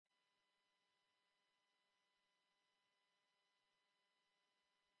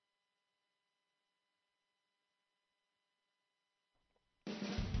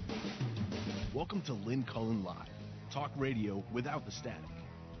Welcome to Lynn Cullen Live, talk radio without the static.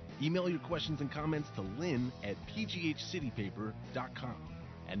 Email your questions and comments to lynn at pghcitypaper.com.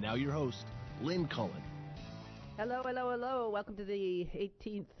 And now your host, Lynn Cullen. Hello, hello, hello. Welcome to the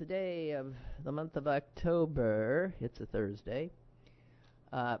 18th day of the month of October. It's a Thursday.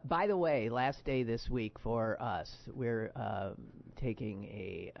 By the way, last day this week for us. We're taking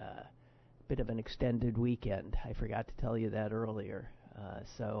a bit of an extended weekend. I forgot to tell you that earlier.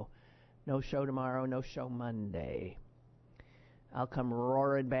 So no show tomorrow, no show Monday. I'll come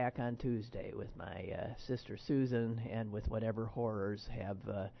roaring back on Tuesday with my sister Susan and with whatever horrors have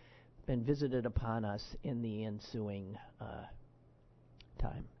been visited upon us in the ensuing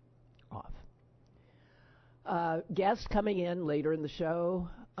time off. Guest coming in later in the show,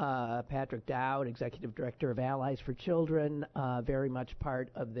 Patrick Dowd, Executive Director of Allies for Children, very much part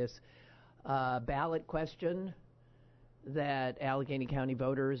of this ballot question that Allegheny County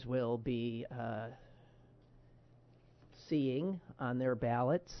voters will be seeing on their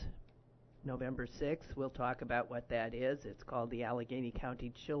ballots. November 6th, we'll talk about what that is. It's called the Allegheny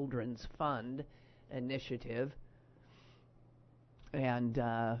County Children's Fund Initiative. And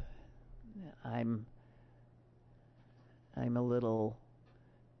I'm a little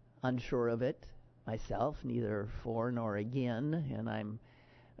unsure of it myself, neither for nor again, and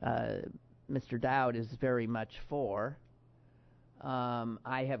Mr. Dowd is very much for.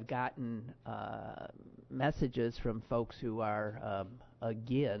 I have gotten messages from folks who are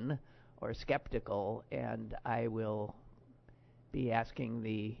again or skeptical, and I will be asking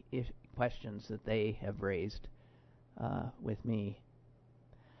the questions that they have raised with me.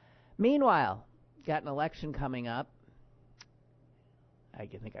 Meanwhile, got an election coming up. I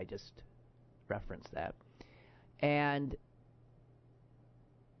think I just referenced that. And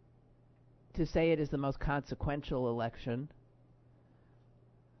to say it is the most consequential election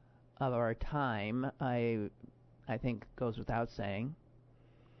of our time, I think goes without saying.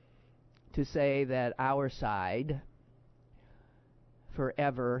 To say that our side,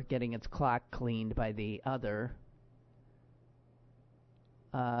 forever getting its clock cleaned by the other,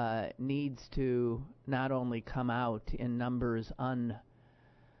 needs to not only come out in numbers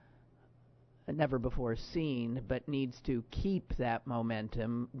never before seen, but needs to keep that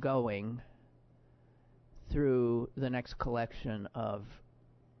momentum going through the next collection of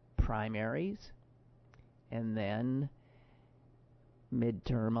primaries, and then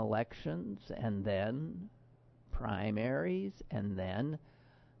midterm elections, and then primaries, and then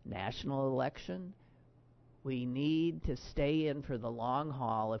national election. We need to stay in for the long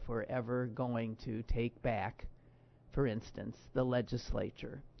haul if we're ever going to take back, for instance, the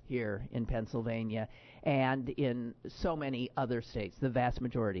legislature here in Pennsylvania and in so many other states, the vast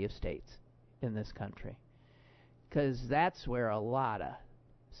majority of states in this country. Because that's where a lot of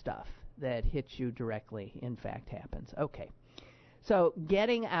stuff that hits you directly, in fact, happens. Okay. So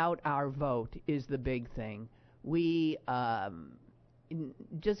getting out our vote is the big thing. We,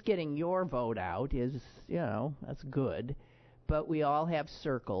 just getting your vote out is, that's good. But we all have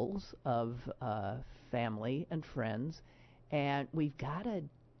circles of family and friends, and we've got to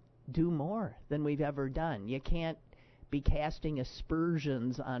do more than we've ever done. You can't be casting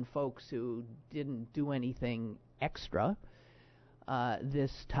aspersions on folks who didn't do anything extra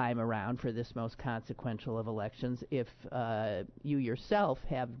this time around for this most consequential of elections if you yourself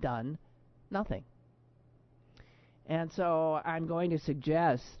have done nothing. And so I'm going to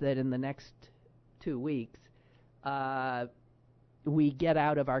suggest that in the next 2 weeks we get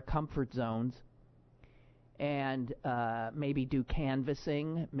out of our comfort zones and maybe do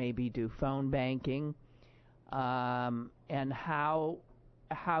canvassing, maybe do phone banking, and how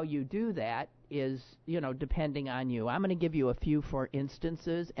you do that is, depending on you. I'm going to give you a few for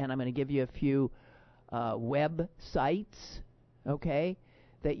instances, and I'm going to give you a few websites, okay,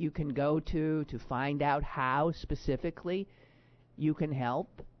 that you can go to find out how specifically you can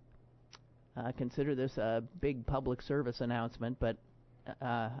help. Consider this a big public service announcement, but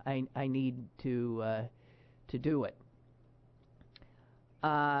I need to do it.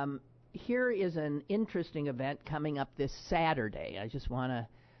 Here is an interesting event coming up this Saturday. I just want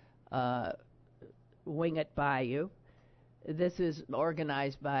to wing it by you. This is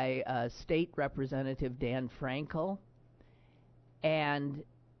organized by State Representative Dan Frankel, and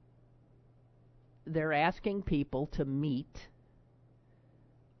they're asking people to meet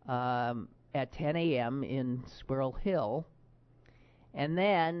at 10 a.m. in Squirrel Hill, and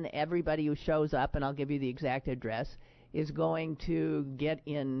then everybody who shows up, and I'll give you the exact address, is going to get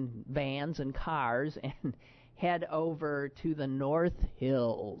in vans and cars and head over to the North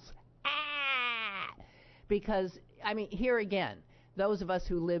Hills. Because, here again, those of us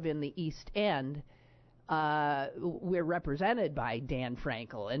who live in the East End, we're represented by Dan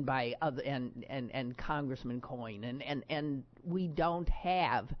Frankel and by other and Congressman Coyne, and we don't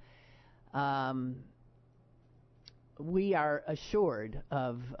have. We are assured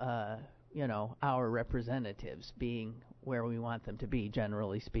of our representatives being where we want them to be,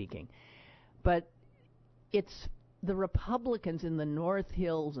 generally speaking, but it's the Republicans in the North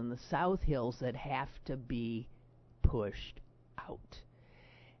Hills and the South Hills that have to be pushed out.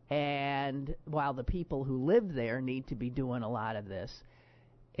 And while the people who live there need to be doing a lot of this,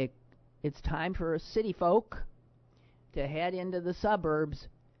 it's time for city folk to head into the suburbs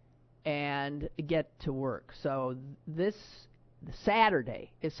and get to work. So this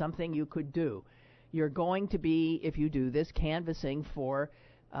Saturday is something you could do. You're going to be, if you do this, canvassing for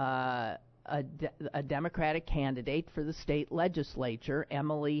a Democratic candidate for the state legislature,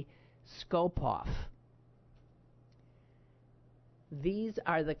 Emily Skopoff. These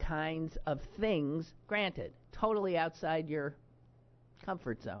are the kinds of things, granted, totally outside your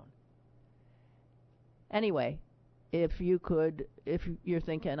comfort zone. Anyway, if you're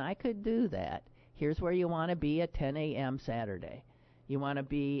thinking, I could do that, here's where you want to be at 10 a.m. Saturday. You want to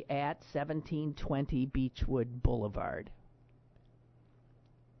be at 1720 Beechwood Boulevard.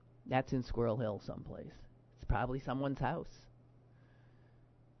 That's in Squirrel Hill someplace. It's probably someone's house.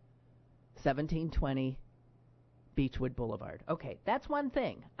 1720 Beechwood Boulevard. Okay, that's one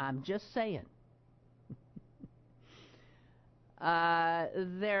thing. I'm just saying. There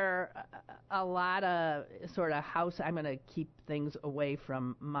are a lot of sort of house. I'm going to keep things away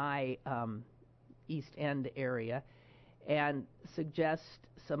from my East End area and suggest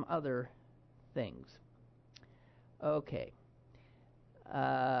some other things. Okay.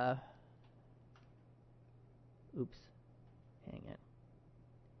 Oops. Hang on.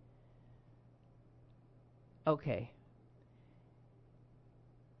 Okay.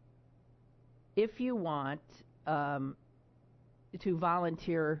 If you want to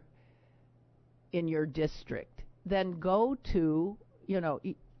volunteer in your district, then go to,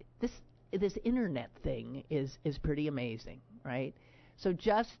 this internet thing is pretty amazing, right? So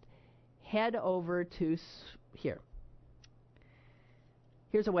just head over to here.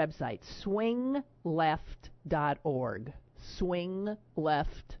 Here's a website, swingleft.org.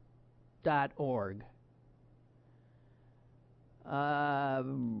 Swingleft.org.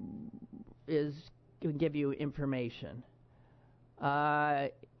 Is going to give you information.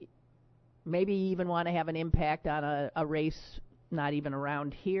 Maybe you even want to have an impact on a race not even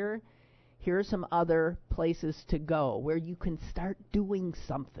around here. Here are some other places to go where you can start doing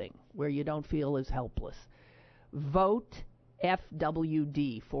something, where you don't feel as helpless. Vote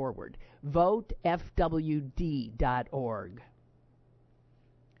FWD forward. VoteFWD.org.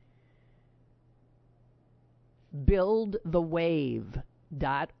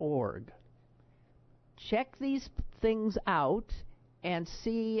 BuildTheWave.org. Check these things out and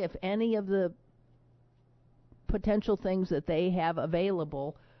see if any of the potential things that they have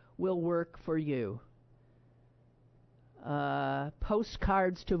available will work for you.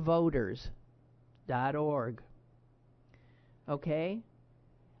 Postcardstotovoters.org. Okay?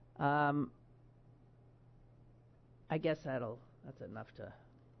 I guess that's enough to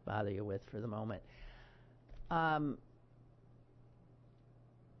bother you with for the moment.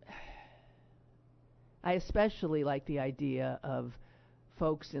 I especially like the idea of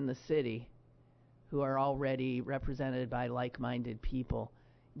folks in the city who are already represented by like-minded people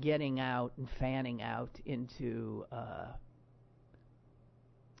getting out and fanning out into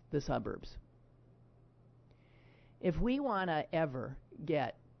the suburbs. If we want to ever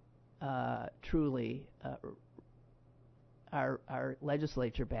get truly our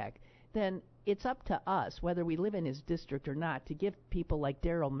legislature back, then it's up to us, whether we live in his district or not, to get people like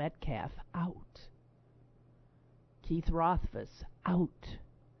Darryl Metcalf out. Keith Rothfuss out.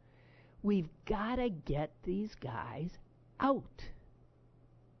 We've got to get these guys out.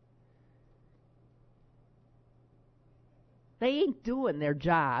 They ain't doing their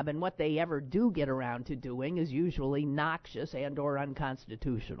job, and what they ever do get around to doing is usually noxious and or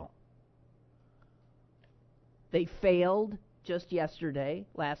unconstitutional. They failed just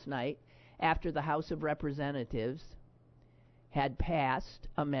last night, after the House of Representatives had passed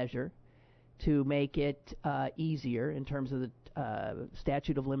a measure to make it easier in terms of the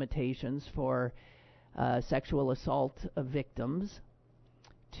statute of limitations for sexual assault victims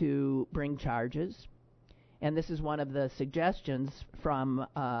to bring charges. And this is one of the suggestions from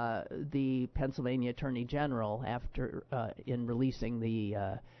the Pennsylvania Attorney General after in releasing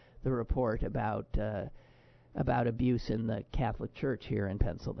the report about abuse in the Catholic Church here in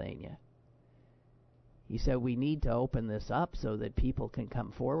Pennsylvania. He said we need to open this up so that people can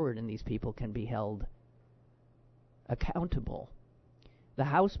come forward and these people can be held accountable. The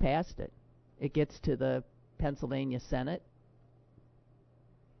House passed it. It gets to the Pennsylvania Senate.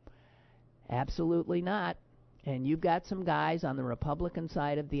 Absolutely not. And you've got some guys on the Republican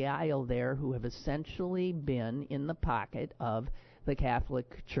side of the aisle there who have essentially been in the pocket of the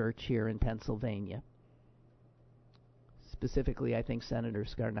Catholic Church here in Pennsylvania. Specifically, I think Senator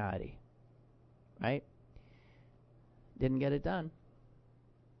Scarnati. Right? Didn't get it done.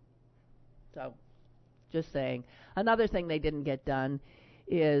 So, just saying. Another thing they didn't get done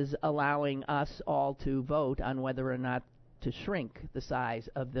is allowing us all to vote on whether or not to shrink the size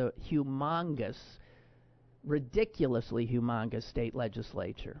of the humongous, ridiculously humongous state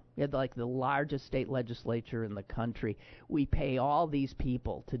legislature. We had like the largest state legislature in the country. We pay all these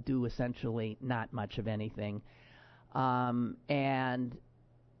people to do essentially not much of anything. And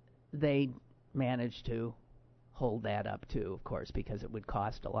they managed to hold that up too, of course, because it would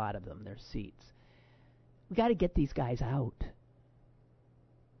cost a lot of them their seats. We got to get these guys out.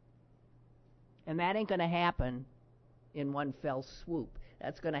 And that ain't going to happen in one fell swoop.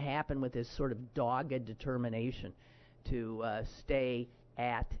 That's going to happen with this sort of dogged determination to stay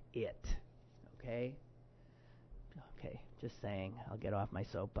at it. Okay? Okay, just saying. I'll get off my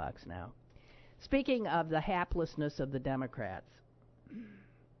soapbox now. Speaking of the haplessness of the Democrats,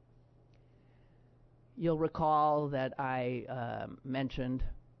 you'll recall that I mentioned,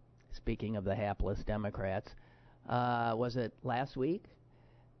 speaking of the hapless Democrats, was it last week,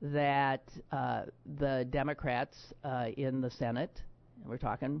 that the Democrats in the Senate, we're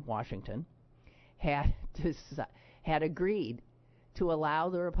talking Washington, had agreed to allow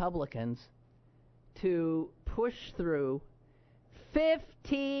the Republicans to push through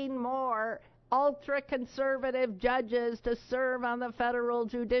 15 more ultra-conservative judges to serve on the federal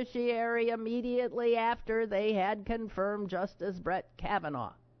judiciary immediately after they had confirmed Justice Brett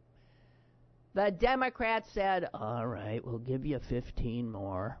Kavanaugh. The Democrats said, all right, we'll give you 15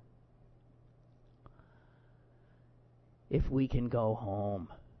 more if we can go home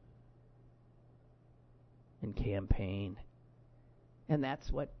and campaign. And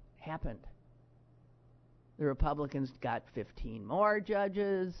that's what happened. The Republicans got 15 more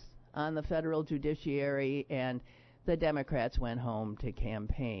judges on the federal judiciary, and the Democrats went home to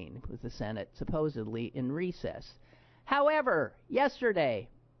campaign with the Senate supposedly in recess. However, yesterday,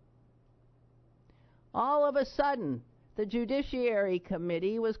 all of a sudden, the Judiciary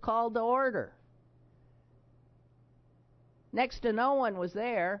Committee was called to order. Next to no one was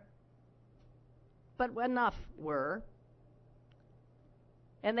there, but enough were.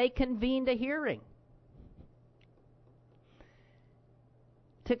 And they convened a hearing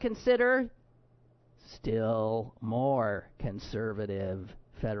to consider still more conservative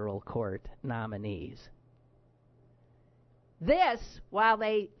federal court nominees. This, while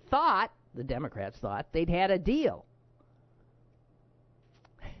they thought, the Democrats thought, they'd had a deal.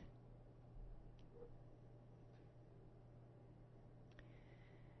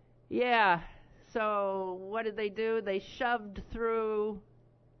 Yeah, so what did they do? They shoved through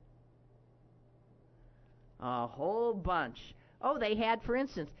a whole bunch. Oh, they had, for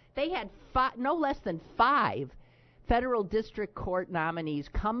instance, they had no less than 5 federal district court nominees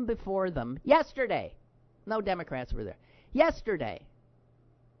come before them yesterday. No Democrats were there. Yesterday.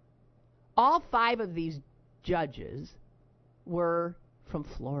 All 5 of these judges were from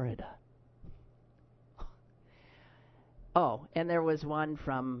Florida. Oh, and there was one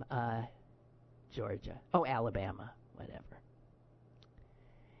from Georgia. Oh, Alabama, whatever.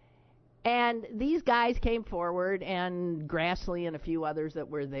 And these guys came forward, and Grassley and a few others that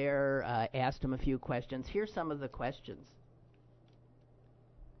were there asked them a few questions. Here's some of the questions.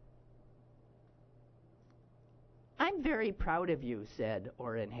 I'm very proud of you, said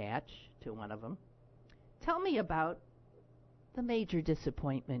Orrin Hatch to one of them. Tell me about the major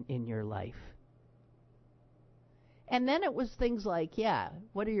disappointment in your life. And then it was things like, yeah,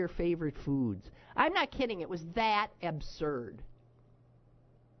 what are your favorite foods? I'm not kidding. It was that absurd.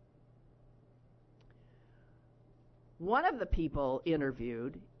 One of the people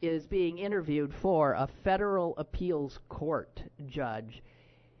interviewed is being interviewed for a federal appeals court judge.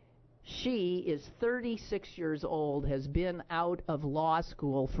 She is 36 years old, has been out of law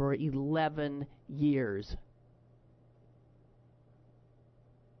school for 11 years.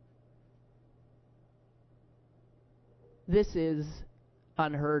 This is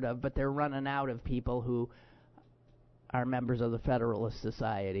unheard of, but they're running out of people who are members of the Federalist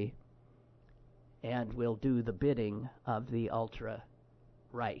Society and will do the bidding of the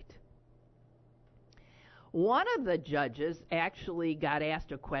ultra-right. One of the judges actually got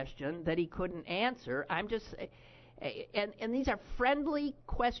asked a question that he couldn't answer. And these are friendly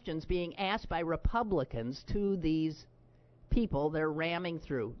questions being asked by Republicans to these people they're ramming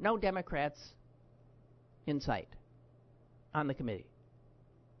through. No Democrats in sight on the committee.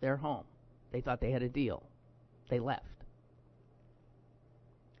 They're home. They thought they had a deal. They left.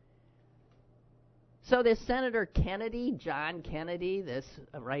 So this Senator Kennedy, John Kennedy, this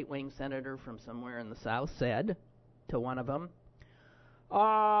right-wing senator from somewhere in the South, said to one of them,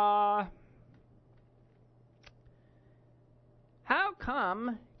 how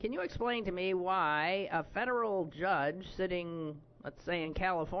come, can you explain to me why a federal judge sitting, let's say in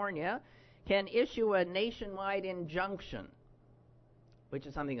California, can issue a nationwide injunction, which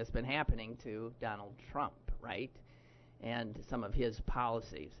is something that's been happening to Donald Trump, right, and some of his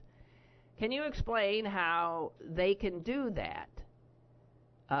policies. Can you explain how they can do that?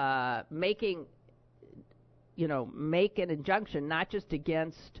 Make an injunction not just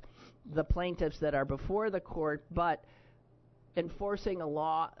against the plaintiffs that are before the court, but enforcing the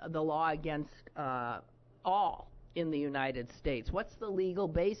law against all in the United States. What's the legal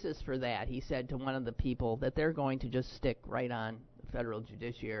basis for that? He said to one of the people that they're going to just stick right on the federal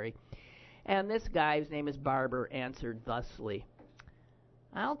judiciary. And this guy's name is Barber, answered thusly,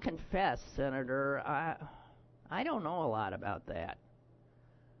 I'll confess, Senator, I don't know a lot about that.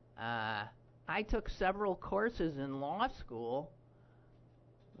 I took several courses in law school.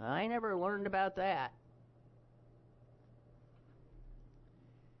 I never learned about that.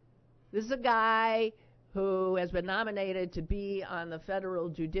 This is a guy who has been nominated to be on the federal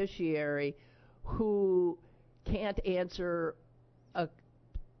judiciary who can't answer a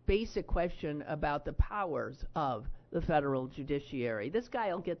basic question about the powers of the federal judiciary. This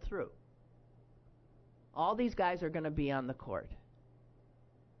guy will get through. All these guys are going to be on the court.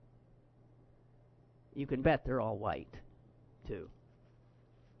 You can bet they're all white, too.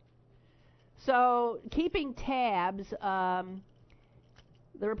 So, keeping tabs,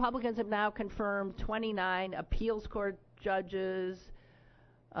 the Republicans have now confirmed 29 appeals court judges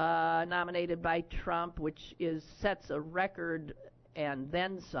nominated by Trump, which sets a record and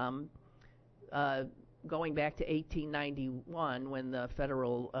then some, going back to 1891 when the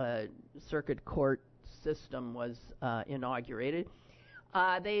federal circuit court system was inaugurated.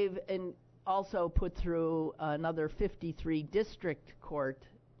 They've also put through another 53 district court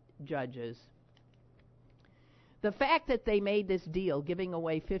judges. The fact that they made this deal, giving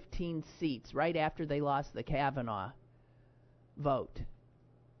away 15 seats right after they lost the Kavanaugh vote,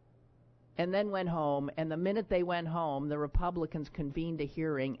 and then went home, and the minute they went home, the Republicans convened a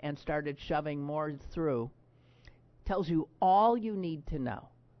hearing and started shoving more through, tells you all you need to know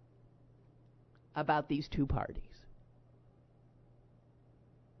about these two parties.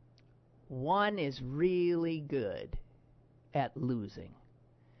 One is really good at losing.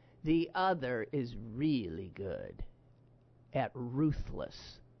 The other is really good at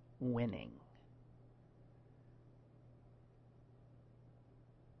ruthless winning.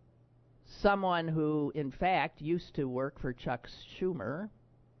 Someone who, in fact, used to work for Chuck Schumer,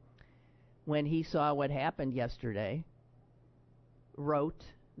 when he saw what happened yesterday, wrote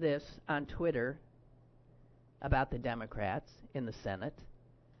this on Twitter about the Democrats in the Senate.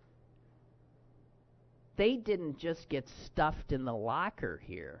 They didn't just get stuffed in the locker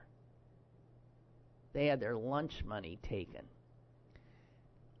here. They had their lunch money taken.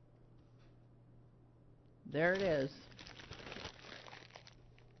 There it is.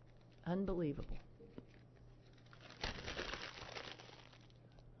 Unbelievable.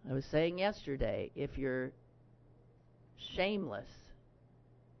 I was saying yesterday, if you're shameless,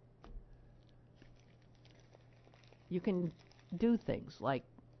 you can do things like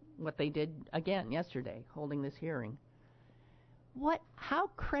what they did again yesterday, holding this hearing. How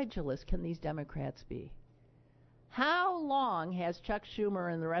credulous can these Democrats be? How long has Chuck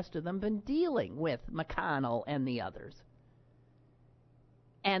Schumer and the rest of them been dealing with McConnell and the others?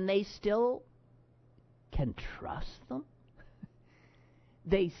 And they still can trust them?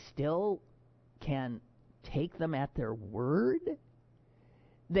 They still can take them at their word?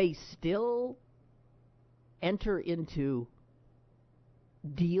 They still enter into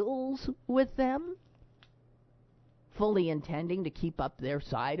deals with them, fully intending to keep up their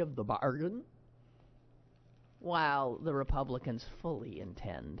side of the bargain, while the Republicans fully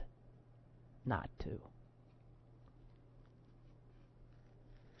intend not to.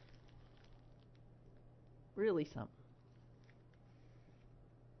 Really something.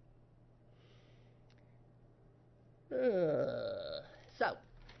 So,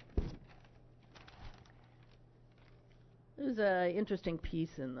 there's an interesting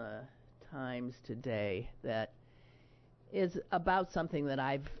piece in the Times today that is about something that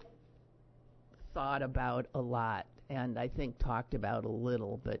I've thought about a lot and I think talked about a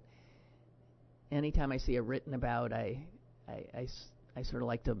little, but anytime I see it written about, I sort of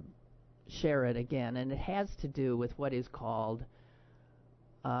like to share it again, and it has to do with what is called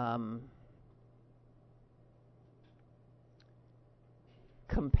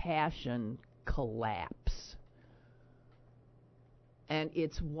compassion collapse. And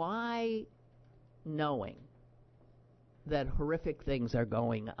it's why, knowing that horrific things are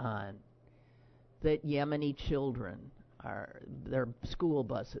going on, that Yemeni children their school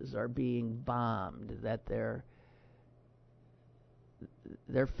buses are being bombed, that they're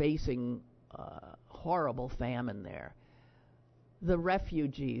facing horrible famine there. The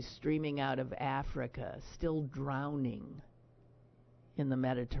refugees streaming out of Africa still drowning in the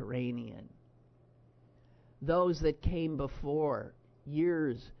Mediterranean. Those that came before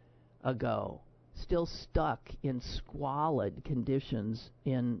years ago still stuck in squalid conditions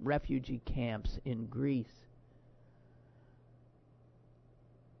in refugee camps in Greece.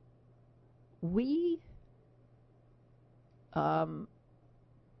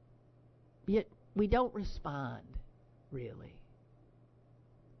 Yet we don't respond, really.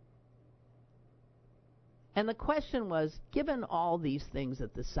 And the question was, given all these things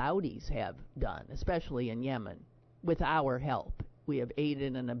that the Saudis have done, especially in Yemen, with our help, we have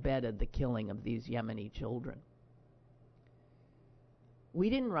aided and abetted the killing of these Yemeni children. We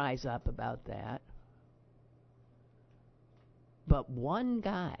didn't rise up about that. But one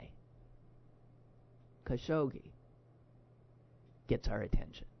guy, Khashoggi, gets our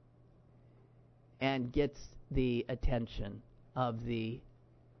attention. And gets the attention of the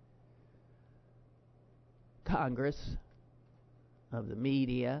Congress, of the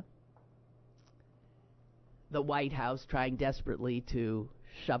media, the White House trying desperately to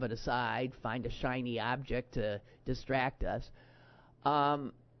shove it aside, find a shiny object to distract us.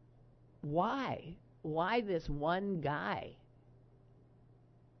 Why? Why this one guy?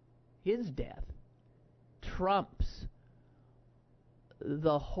 His death trumps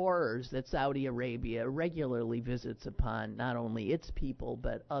the horrors that Saudi Arabia regularly visits upon not only its people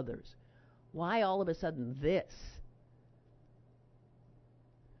but others. Why all of a sudden this?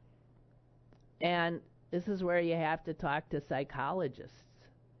 And this is where you have to talk to psychologists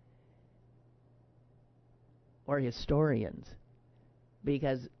or historians,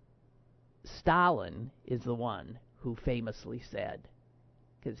 because Stalin is the one who famously said,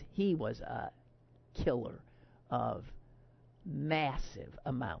 because he was a killer of massive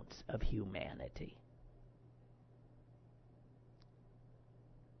amounts of humanity.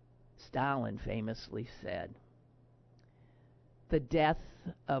 Stalin famously said, "The death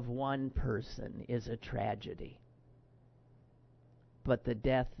of one person is a tragedy, but the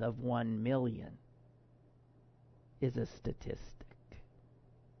death of 1 million is a statistic."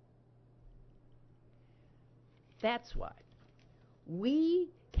 That's why we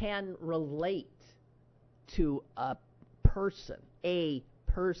can relate to a person.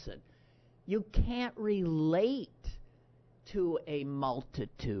 You can't relate to a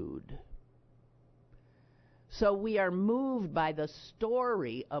multitude. So we are moved by the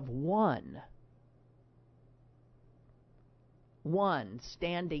story of one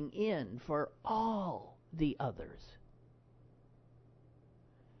standing in for all the others.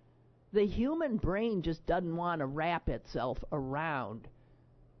 The human brain just doesn't want to wrap itself around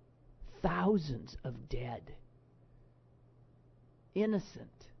thousands of dead,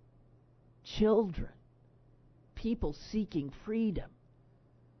 innocent children, people seeking freedom,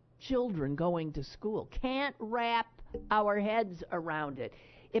 children going to school. Can't wrap our heads around it.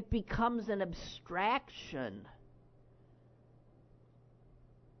 It becomes an abstraction.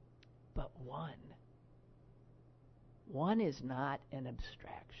 But one is not an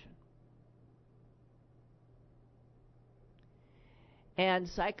abstraction. And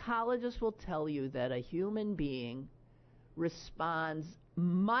psychologists will tell you that a human being responds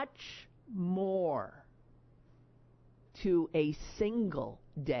much more to a single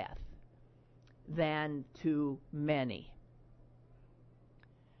death than to many.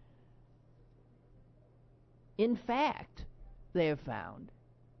 In fact, they have found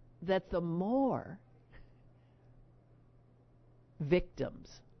that the more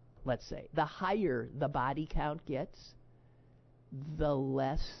victims, let's say, the higher the body count gets, the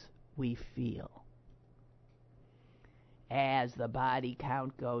less we feel. As the body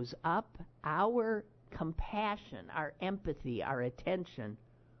count goes up, our compassion, our empathy, our attention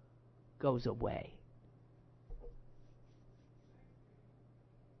goes away.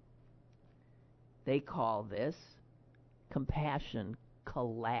 They call this compassion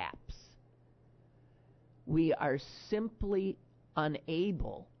collapse. We are simply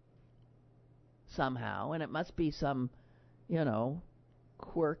unable somehow, and it must be some,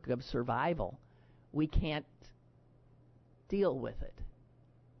 quirk of survival. We can't deal with it.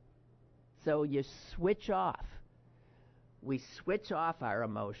 So you switch off. We switch off our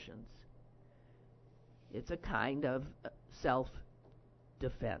emotions. It's a kind of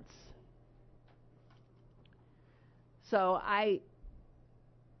self-defense. So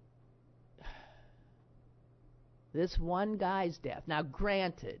this one guy's death. Now,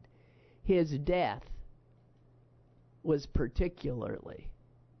 granted, his death was particularly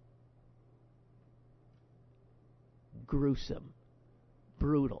gruesome,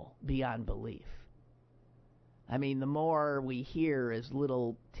 brutal, beyond belief. I mean, the more we hear as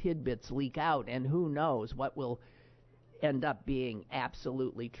little tidbits leak out, and who knows what will end up being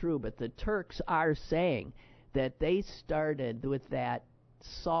absolutely true, but the Turks are saying that they started with that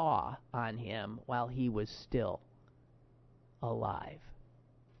saw on him while he was still alive.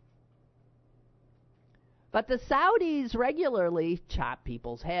 But the Saudis regularly chop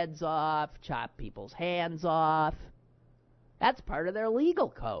people's heads off, chop people's hands off. That's part of their legal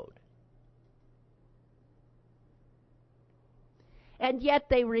code. And yet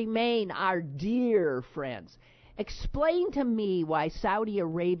they remain our dear friends. Explain to me why Saudi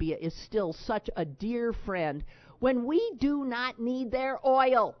Arabia is still such a dear friend when we do not need their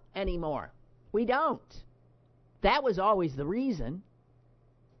oil anymore. We don't. That was always the reason.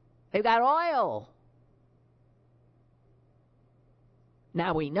 They've got oil.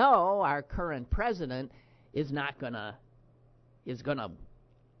 Now we know our current president is gonna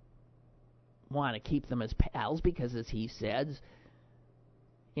want to keep them as pals because, as he says,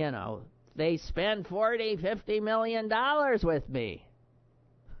 they spend $40-50 million with me.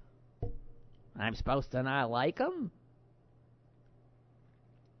 I'm supposed to not like them?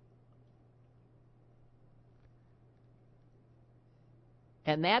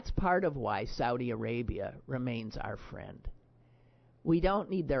 And that's part of why Saudi Arabia remains our friend. We don't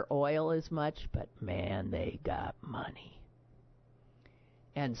need their oil as much, but man, they got money.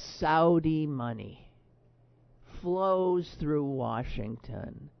 And Saudi money flows through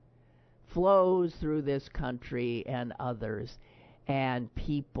Washington, flows through this country and others, and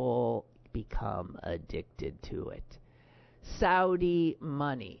people become addicted to it. Saudi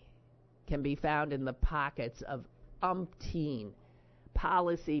money can be found in the pockets of umpteen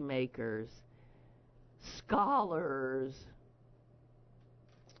policymakers, scholars,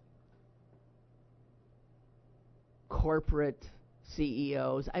 corporate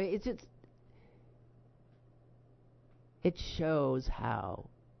CEOs. I mean, it shows how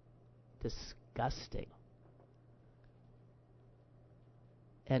disgusting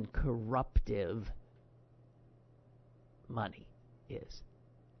and corruptive money is.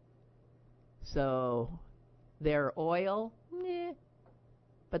 So their oil,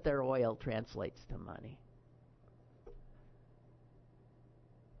 but their oil translates to money.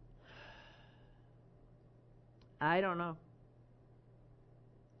 I don't know.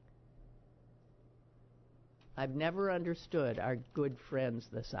 I've never understood our good friends,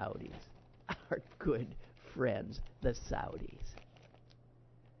 the Saudis. Our good friends, the Saudis.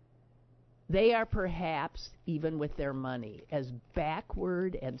 They are perhaps, even with their money, as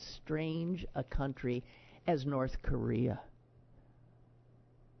backward and strange a country as North Korea.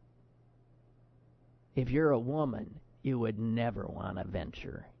 If you're a woman, you would never want to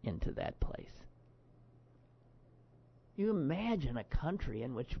venture into that place. You imagine a country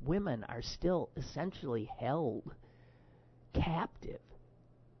in which women are still essentially held captive.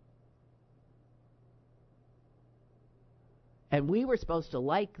 And we were supposed to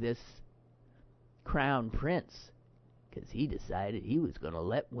like this crown prince because he decided he was going to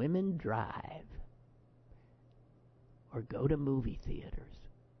let women drive or go to movie theaters.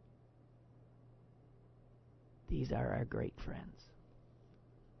 These are our great friends.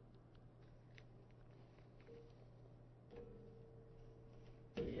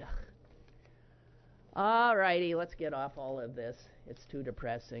 Ugh. All righty, let's get off all of this. It's too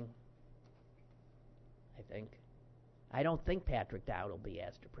depressing, I think. I don't think Patrick Dowd will be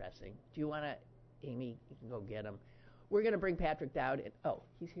as depressing. Do you want to, Amy, you can go get him. We're going to bring Patrick Dowd in. Oh,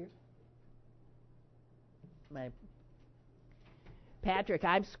 he's here? Patrick,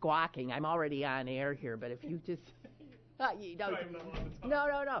 I'm squawking. I'm already on air here, but if you just... you don't,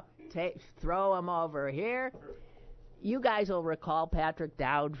 no. Throw him over here. You guys will recall Patrick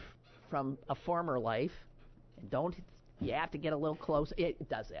Dowd from a former life. And you have to get a little close. It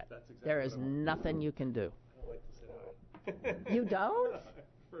does that. That's exactly there is nothing you can do. I like to sit high. You don't? I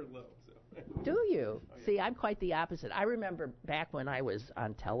prefer low, so. Do you? Oh, yeah. See, I'm quite the opposite. I remember back when I was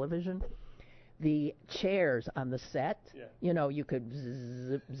on television, the chairs on the set. Yeah. You know, you could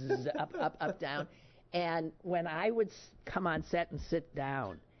zip, zip, up, down. And when I would come on set and sit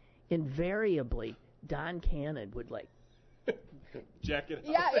down, invariably Don Cannon would like. Jacket.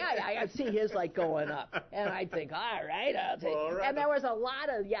 Yeah. I'd see his like going up, and I'd think, all right, I'll take. All right. And there was a lot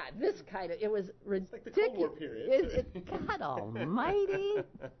of this kind of. It was ridiculous. Like the Cold War period. God Almighty.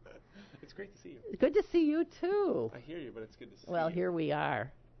 It's great to see you. Good to see you too. I hear you, but it's good to see you. Well, here we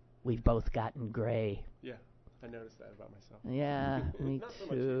are. We've both gotten gray. Yeah, I noticed that about myself. Yeah, me Not so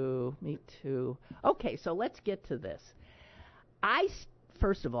much too. Me too. Okay, so let's get to this.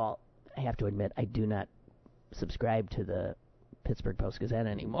 First of all, I have to admit, I do not subscribe to the Pittsburgh Post-Gazette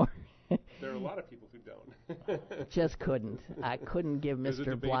anymore. There are a lot of people who don't. Just couldn't. I couldn't give There's a Mr.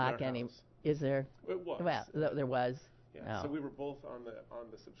 debate in Block our any. house. Is there? It was. Well, there was. Yeah. Oh. So we were both on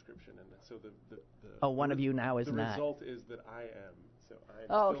the subscription, and so the Oh, one of you now is the not. result is that I am. So I'm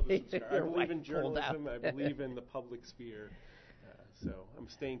Oh, still the okay. subscriber. I Your believe wife in pulled out. journalism. I believe in the public sphere. So I'm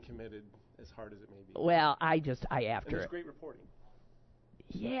staying committed as hard as it may be. Well, and after it's it. great reporting.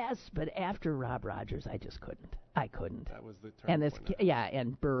 Yes, but after Rob Rogers, I just couldn't. I couldn't. That was the And turning this, point.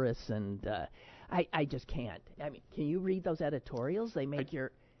 and Burris, and I just can't. I mean, can you read those editorials? They make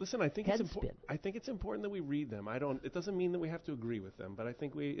your Listen, I think head it's important. spin. I think it's important that we read them. It doesn't mean that we have to agree with them, but I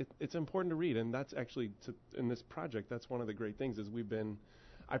think it's important to read, and that's actually in this project. That's one of the great things is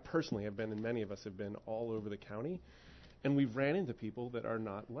I personally have been, and many of us have been all over the county, and we've ran into people that are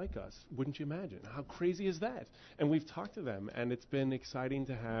not like us. Wouldn't you imagine? How crazy is that? And we've talked to them, and it's been exciting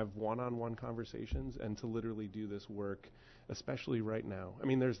to have one-on-one conversations and to literally do this work, especially right now. I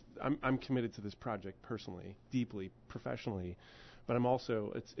mean, I'm committed to this project personally, deeply, professionally, but I'm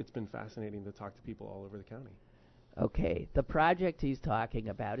also it's been fascinating to talk to people all over the county. Okay, the project he's talking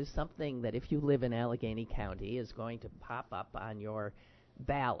about is something that if you live in Allegheny County is going to pop up on your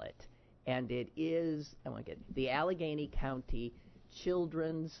ballot. And it is, I want to get the Allegheny County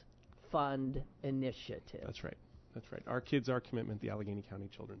Children's Fund Initiative. That's right. Our Kids, Our Commitment, the Allegheny County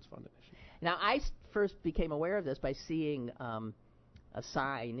Children's Fund Initiative. Now, I first became aware of this by seeing a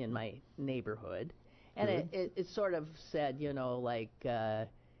sign in my neighborhood. And it sort of said, like, the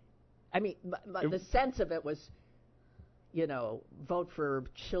sense of it was, vote for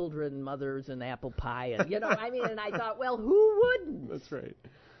children, mothers, and apple pie. And, and I thought, well, who wouldn't? That's right.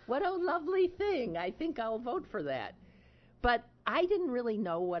 What a lovely thing. I think I'll vote for that. But I didn't really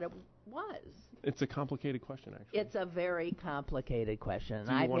know what it was. It's a complicated question, actually. It's a very complicated question.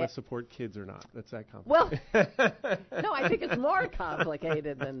 Do you want to support kids or not? That's that complicated. Well, no, I think it's more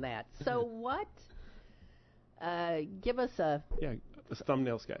complicated than that. So what? Give us a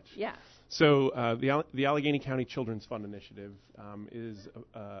thumbnail sketch. Yeah. So the Allegheny County Children's Fund Initiative is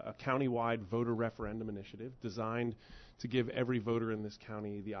a county-wide voter referendum initiative designed to give every voter in this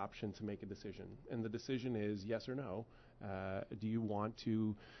county the option to make a decision. And the decision is yes or no. Do you want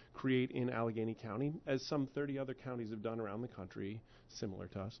to create in Allegheny County, as some 30 other counties have done around the country, similar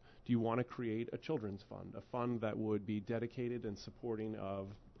to us, do you want to create a children's fund, a fund that would be dedicated and supporting of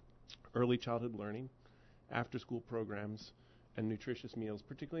early childhood learning, after-school programs, and nutritious meals,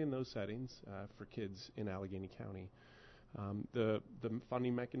 particularly in those settings for kids in Allegheny County. The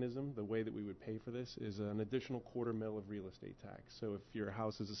funding mechanism, the way that we would pay for this, is an additional $250,000 of real estate tax. So if your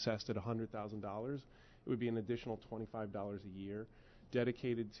house is assessed at $100,000, it would be an additional $25 a year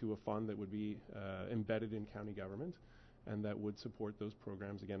dedicated to a fund that would be embedded in county government and that would support those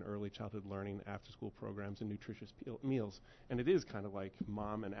programs, again, early childhood learning, after-school programs, and nutritious meals. And it is kind of like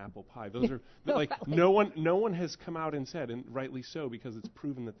mom and apple pie. Those are no one has come out and said, and rightly so, because it's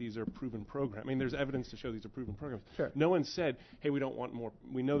proven that these are proven programs. I mean, there's evidence to show these are proven programs. Sure. No one said, hey, we don't want more.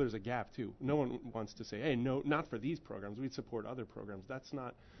 We know there's a gap too. No one wants to say, hey, no, not for these programs. We'd support other programs. That's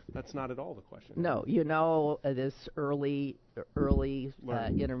not at all the question. No, this early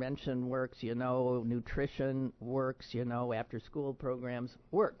intervention works. Nutrition works. After school programs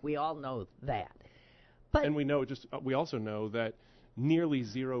work. We all know that. And we also know that nearly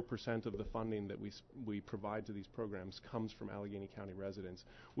 0% of the funding that we provide to these programs comes from Allegheny County residents,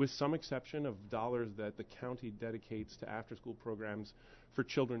 with some exception of dollars that the county dedicates to after-school programs for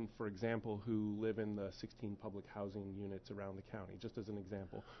children, for example, who live in the 16 public housing units around the county, just as an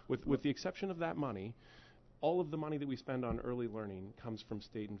example. With the exception of that money, all of the money that we spend on early learning comes from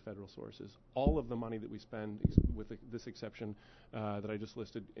state and federal sources. All of the money that we spend, with this exception that I just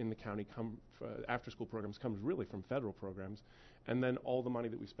listed, in the county after-school programs comes really from federal programs. And then all the money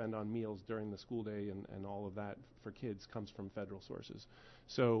that we spend on meals during the school day and all of that for kids comes from federal sources.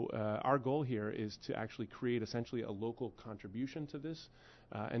 So our goal here is to actually create essentially a local contribution to this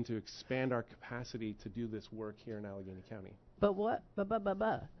and to expand our capacity to do this work here in Allegheny County. But what?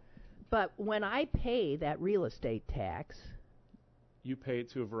 But when I pay that real estate tax, you pay it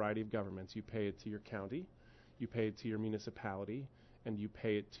to a variety of governments. You pay it to your county, you pay it to your municipality, and you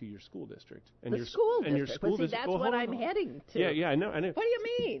pay it to your school district. And the school district. Your school that's what I'm heading to. Yeah, I know. What do you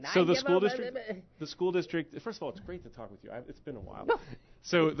mean? So the school district. First of all, it's great to talk with you. It's been a while.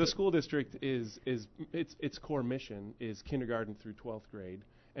 So the school district its core mission is kindergarten through 12th grade,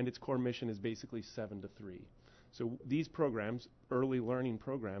 and its core mission is basically 7 to 3. So these programs, early learning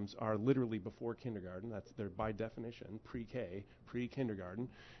programs, are literally before kindergarten. They're by definition pre-K, pre-kindergarten,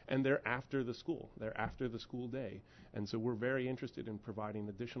 and they're after the school. They're after the school day. And so we're very interested in providing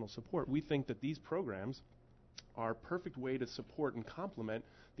additional support. We think that these programs are a perfect way to support and complement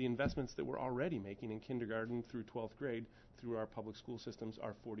the investments that we're already making in kindergarten through 12th grade through our public school systems,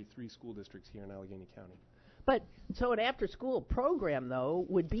 our 43 school districts here in Allegheny County. But so an after-school program, though,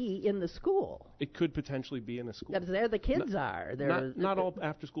 would be in the school. It could potentially be in a school. Because there the kids are. Not all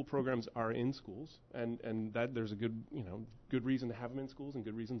after-school programs are in schools, and that there's a good reason to have them in schools and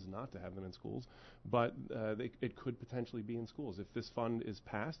good reasons not to have them in schools. But it could potentially be in schools. If this fund is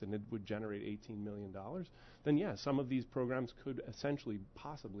passed and it would generate $18 million, then yeah, some of these programs could essentially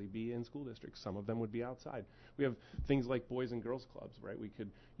possibly be in school districts. Some of them would be outside. We have things like Boys and Girls Clubs, right?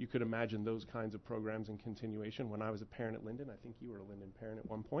 You could imagine those kinds of programs in continuation. When I was a parent at Linden, I think you were a Linden parent at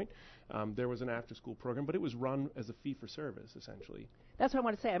one point, there was an after-school program, but it was run as a fee-for-service, essentially. That's what I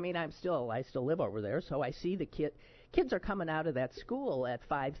want to say. I mean, I still live over there, so I see the kids are coming out of that school at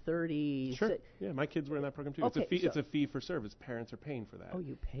 5:30. Sure. Yeah, my kids were in that program too. Okay, it's a fee for service. Parents are paying for that. Oh,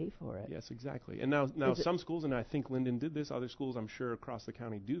 you pay for it. Yes, exactly. And now some schools, and I think Linden did this. Other schools, I'm sure across the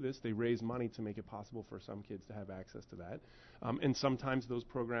county, do this. They raise money to make it possible for some kids to have access to that. And sometimes those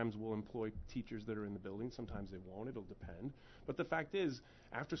programs will employ teachers that are in the building. Sometimes they won't. It'll depend. But the fact is,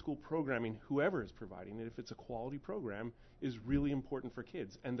 after-school programming, whoever is providing it, if it's a quality program, is really important for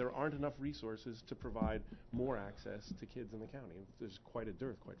kids. And there aren't enough resources to provide more access to kids in the county. There's quite a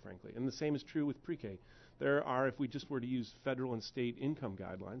dearth, quite frankly. And the same is true with pre-K. There are, if we just were to use federal and state income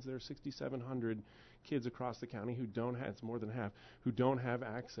guidelines, there are 6,700 kids across the county who don't have, it's more than half, who don't have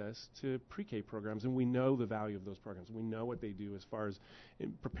access to pre-K programs. And we know the value of those programs. We know what they do as far as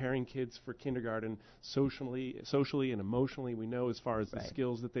preparing kids for kindergarten socially and emotionally. We know as far as the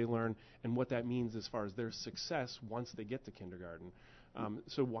skills that they learn and what that means as far as their success once they get to kindergarten.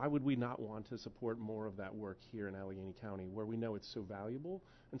 So why would we not want to support more of that work here in Allegheny County, where we know it's so valuable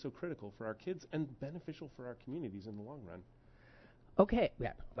and so critical for our kids and beneficial for our communities in the long run? Okay.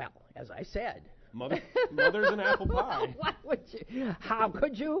 Yeah. Well, as I said, mother's an apple pie. What would you? How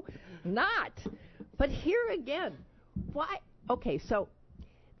could you not? But here again, why? Okay, so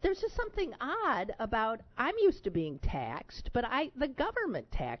there's just something odd about I'm used to being taxed, but the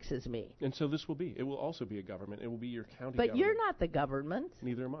government taxes me. And so this will be. It will also be a government. It will be your county but government. you're not the government.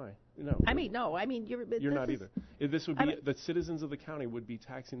 Neither am I. No. I mean, you're not either. This would be the citizens of the county would be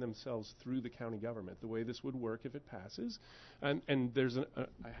taxing themselves through the county government. The way this would work if it passes, and there's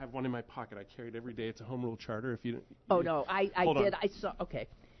I have one in my pocket. I carry it every day. It's a home rule charter. If you. Oh no, I did. On. I saw. Okay.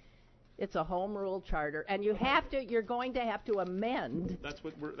 It's a home rule charter, and you're going to have to amend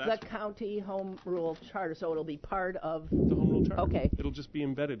the county home rule charter, so it'll be part of the home rule charter. Okay. It'll just be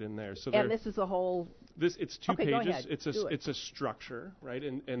embedded in there. So and this is a whole. It's 2 pages. Go ahead. It's a structure, right?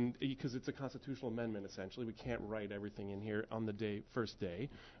 And because it's a constitutional amendment, essentially, we can't write everything in here on the first day.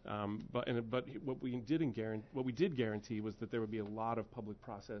 But what we did guarantee was that there would be a lot of public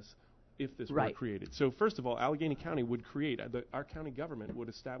process if this were created. So first of all, Allegheny County would create, our county government would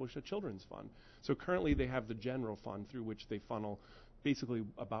establish a children's fund. So currently they have the general fund through which they funnel basically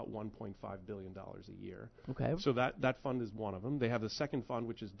about $1.5 billion a year. Okay. So that fund is one of them. They have the second fund,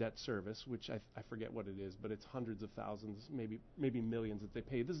 which is debt service, which I forget what it is, but it's hundreds of thousands, maybe millions that they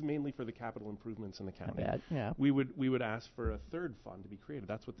pay. This is mainly for the capital improvements in the county. Yeah. We would ask for a third fund to be created.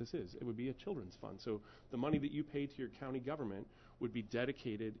 That's what this is. It would be a children's fund. So the money that you pay to your county government would be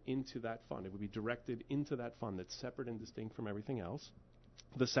dedicated into that fund. It would be directed into that fund that's separate and distinct from everything else.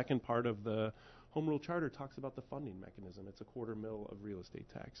 The second part of the Home Rule Charter talks about the funding mechanism. It's $250,000 of real estate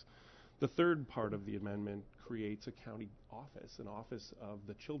tax. The third part of the amendment creates a county office, an office of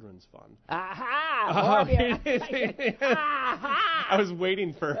the Children's Fund. Aha! I was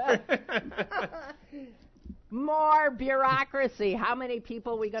waiting for more bureaucracy. How many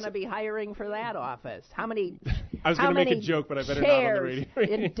people are we going to be hiring for that office? How many? I was going to make a joke, but I better not on the radio.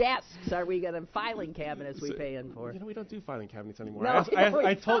 In desks are we going to filing cabinets we pay in for? We don't do filing cabinets anymore. No,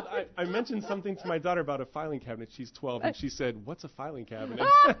 I mentioned something to my daughter about a filing cabinet. She's 12, and she said, "What's a filing cabinet?"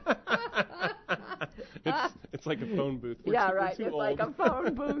 It's like a phone booth. We're Yeah, too, right. We're too It's old. like a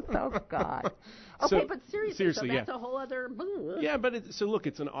phone booth. Oh, God. So- Okay, but seriously, so that's yeah. a whole other... Yeah, but so look,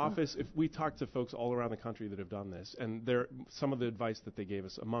 it's an office. If we talk to folks all around the country that have done this, and some of the advice that they gave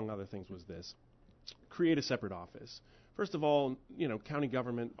us, among other things, was this: create a separate office. First of all, county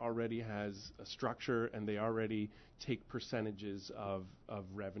government already has a structure, and they already take percentages of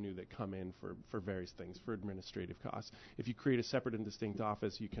revenue that come in for various things, for administrative costs. If you create a separate and distinct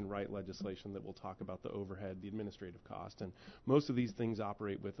office, you can write legislation that will talk about the overhead, the administrative cost, and most of these things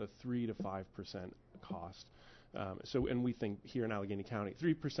operate with a 3 to 5% cost. And we think here in Allegheny County,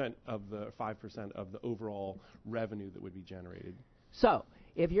 3% of the 5% of the overall revenue that would be generated. So,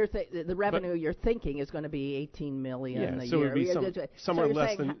 if you're the revenue you're thinking is going to be $18 million a so year, it would be somewhere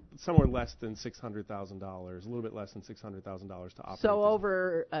less than $600,000, a little bit less than $600,000 to operate. So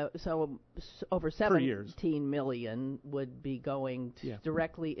over over years. 17 million would be going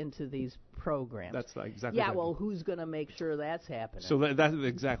directly into these programs. That's exactly. Yeah, well, who's going to make sure that's happening? So that's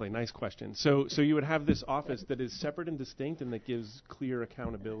exactly, nice question. So you would have this office that is separate and distinct, and that gives clear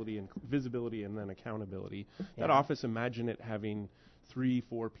accountability and visibility, and then accountability. That office, imagine it having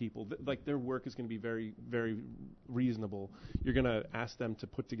 3-4 people. Like, their work is going to be very, very reasonable. You're going to ask them to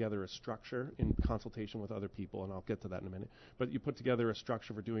put together a structure in consultation with other people, and I'll get to that in a minute. But you put together a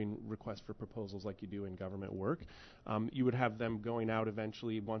structure for doing requests for proposals like you do in government work. You would have them going out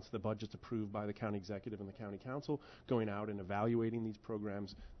eventually, once the budget's approved by the county executive and the county council, going out and evaluating these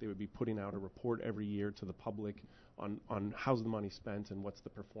programs. They would be putting out a report every year to the public on how's the money spent and what's the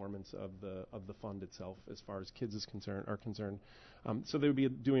performance of the fund itself as far as kids are concerned. So they would be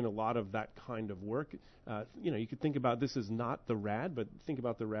doing a lot of that kind of work. You could think about this as not the RAD, but think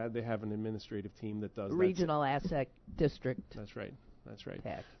about the RAD. They have an administrative team that does Regional Asset District. That's right. That's right.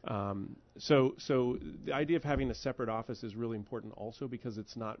 Tax. So the idea of having a separate office is really important also, because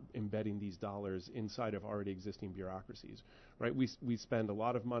it's not embedding these dollars inside of already existing bureaucracies, right? We spend a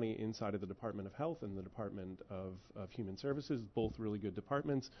lot of money inside of the Department of Health and the Department of Human Services, both really good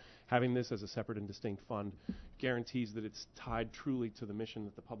departments. Having this as a separate and distinct fund guarantees that it's tied truly to the mission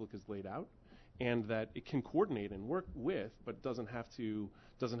that the public has laid out, and that it can coordinate and work with, but doesn't have to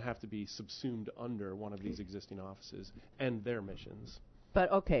be subsumed under one of these existing offices and their missions.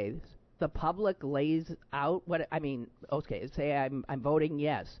 But okay, the public lays out what I mean. Okay, say I'm voting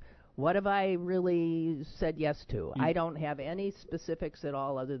yes. What have I really said yes to? I don't have any specifics at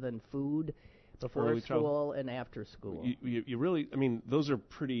all other than food before school and after school. You really, I mean, those are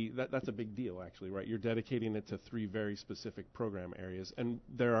pretty, that's a big deal actually, right? You're dedicating it to 3 very specific program areas, and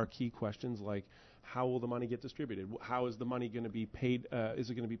there are key questions like, how will the money get distributed? How is the money going to be paid? Is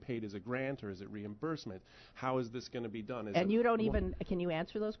it going to be paid as a grant or is it reimbursement? How is this going to be done? And you don't even, can you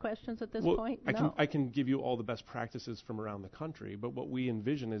answer those questions at this point? No. I can give you all the best practices from around the country, but what we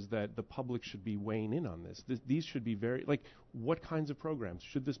envision is that the public should be weighing in on this. These should be very, like, what kinds of programs?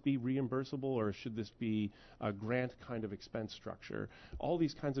 Should this be reimbursable, or should this be a grant kind of expense structure? All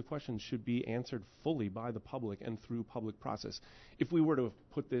these kinds of questions should be answered fully by the public and through public process. If we were to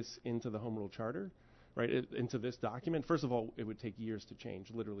put this into the Home Rule Charter, right, into this document, first of all, it would take years to change,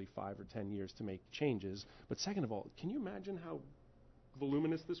 literally 5 or 10 years to make changes. But second of all, can you imagine how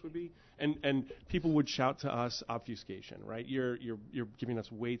voluminous this would be? And people would shout to us, obfuscation, right? You're giving us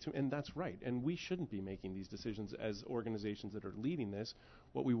way too, and that's right. And we shouldn't be making these decisions as organizations that are leading this.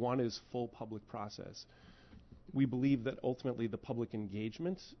 What we want is full public process. We believe that ultimately the public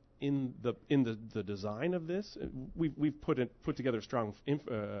engagement in the design of this, we've put together a strong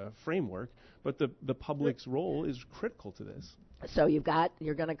framework, but the public's role is critical to this. So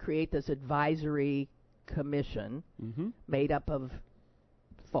you're going to create this advisory commission made up of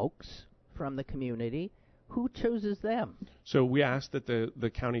folks from the community. Who chooses them? So we asked that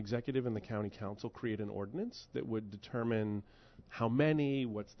the county executive and the county council create an ordinance that would determine how many,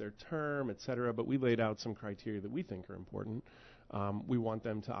 what's their term, et cetera. But we laid out some criteria that we think are important. We want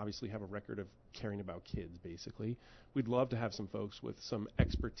them to obviously have a record of caring about kids, basically. We'd love to have some folks with some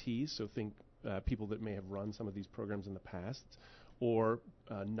expertise, so think people that may have run some of these programs in the past, or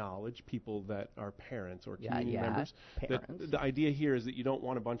knowledge, people that are parents or community members. The idea here is that you don't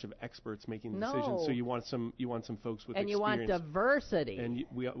want a bunch of experts making decisions, so you want some folks with experience. And you want diversity. And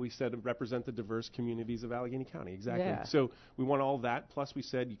we said represent the diverse communities of Allegheny County, exactly. Yeah. So we want all that. Plus, we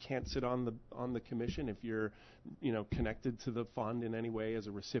said you can't sit on the commission if you're connected to the fund in any way as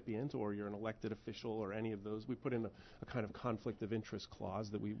a recipient, or you're an elected official, or any of those. We put in a kind of conflict of interest clause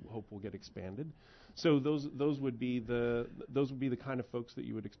that we hope will get expanded. So those would be the kind of folks that that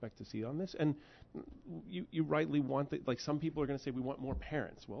you would expect to see on this. And you rightly want that. Like, some people are going to say we want more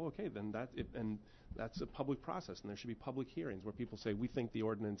parents. Well, okay, then that's a public process, and there should be public hearings where people say we think the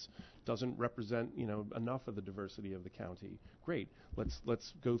ordinance doesn't represent enough of the diversity of the county. Great,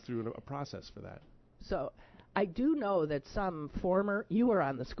 let's go through a process for that. So I do know that you were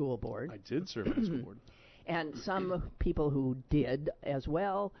on the school board. I did serve on the school board. And some people who did as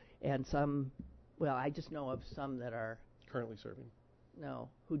well, and I just know of some that are currently serving. No,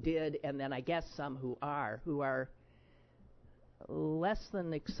 who did, and then I guess some who are less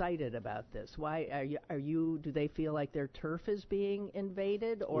than excited about this. Why do they feel like their turf is being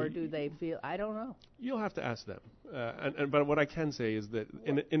invaded, or do they feel, I don't know. You'll have to ask them. But what I can say is that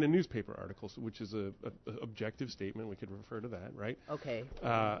in a newspaper article, which is a objective statement, we could refer to that, right? Okay.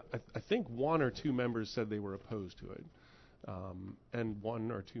 I think one or two members said they were opposed to it. And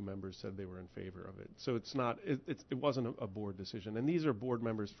one or two members said they were in favor of it. So it's not. It wasn't a board decision. And these are board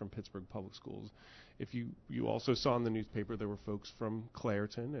members from Pittsburgh Public Schools. If you also saw in the newspaper, there were folks from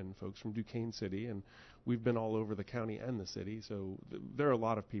Clairton and folks from Duquesne City, and we've been all over the county and the city. So there are a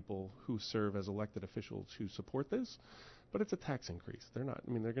lot of people who serve as elected officials who support this. But it's a tax increase. They're not.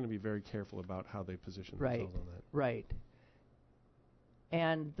 I mean, they're going to be very careful about how they position themselves on that. Right.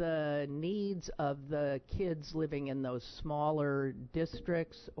 And the needs of the kids living in those smaller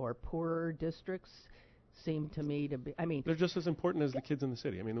districts or poorer districts seem to me to be, they're just as important as the kids in the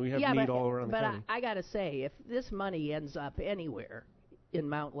city. I mean, we have need all around the county. But I got to say, if this money ends up anywhere in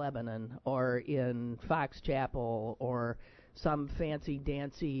Mount Lebanon or in Fox Chapel or some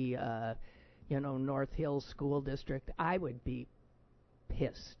fancy-dancy, North Hills school district, I would be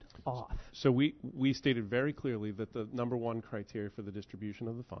pissed off. So we stated very clearly that the number one criteria for the distribution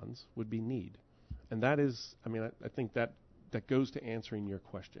of the funds would be need. And that is, I think that goes to answering your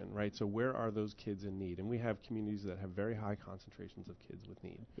question, right? So where are those kids in need? And we have communities that have very high concentrations of kids with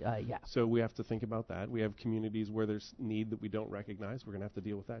need. Yeah. So we have to think about that. We have communities where there's need that we don't recognize. We're going to have to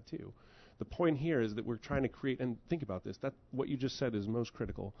deal with that too. The point here is that we're trying to create, and think about this, that what you just said is most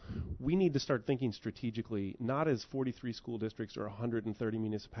critical. We need to start thinking strategically, not as 43 school districts or 130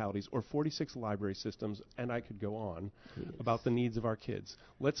 municipalities or 46 library systems, and I could go on, about the needs of our kids.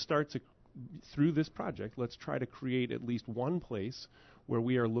 Let's start to, through this project, let's try to create at least one place where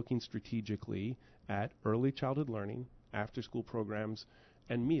we are looking strategically at early childhood learning, after-school programs,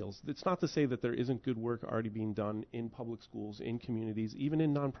 and meals. It's not to say that there isn't good work already being done in public schools, in communities, even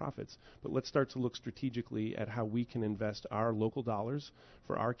in nonprofits, but let's start to look strategically at how we can invest our local dollars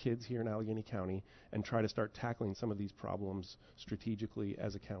for our kids here in Allegheny County and try to start tackling some of these problems strategically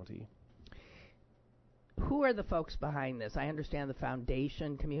as a county. Who are the folks behind this? I understand the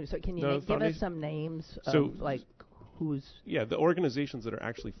foundation community. So can you give us some names of who's... Yeah, the organizations that are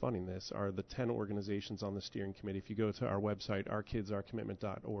actually funding this are the 10 organizations on the steering committee. If you go to our website,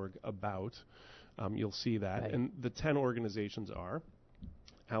 ourkidsourcommitment.org, you'll see that. Right. And the 10 organizations are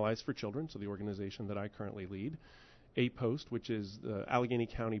Allies for Children, so the organization that I currently lead, APOST, which is the Allegheny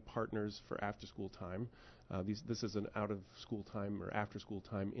County Partners for After School Time. This is an out-of-school time or after-school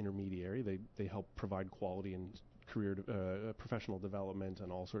time intermediary. They help provide quality and career professional development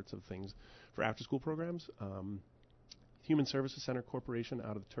and all sorts of things for after-school programs. Human Services Center Corporation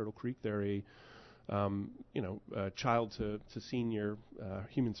out of Turtle Creek. They're a child to senior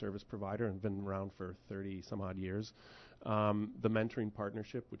human service provider and been around for 30 some odd years. The Mentoring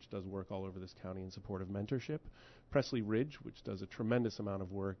Partnership, which does work all over this county in support of mentorship. Presley Ridge, which does a tremendous amount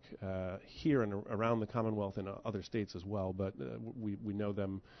of work here and around the Commonwealth and other states as well, but we know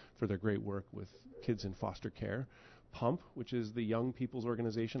them for their great work with kids in foster care. Pump, which is the young people's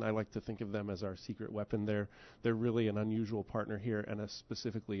organization. I like to think of them as our secret weapon. They're really an unusual partner here and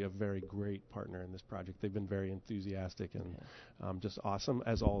specifically a very great partner in this project. They've been very enthusiastic and just awesome,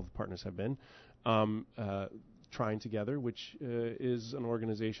 as all of the partners have been. Trying Together, which is an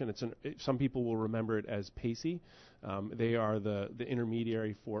organization. Some people will remember it as PACey. They are the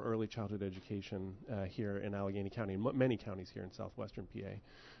intermediary for early childhood education here in Allegheny County and many counties here in southwestern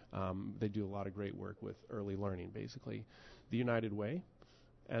PA. They do a lot of great work with early learning, basically. The United Way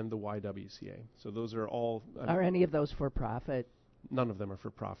and the YWCA. So those are all... Are any of those for profit? None of them are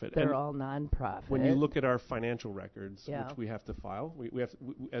for profit. They're all nonprofit. When you look at our financial records, Yeah. which we have to file, we have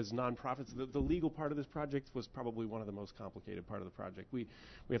as nonprofits, the legal part of this project was probably one of the most complicated part of the project. We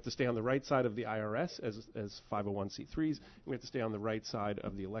have to stay on the right side of the IRS as 501c3s. And we have to stay on the right side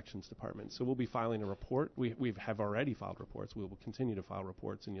of the elections department. So we'll be filing a report. We have already filed reports. We will continue to file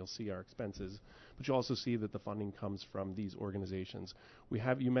reports, and you'll see our expenses But you also see that the funding comes from these organizations.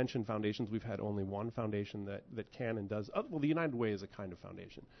 You mentioned foundations. We've had only one foundation that can and does. Well, the United Way is a kind of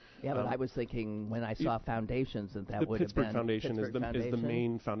foundation. Yeah, but I was thinking when I saw foundations that would have Pittsburgh been Foundation Pittsburgh is the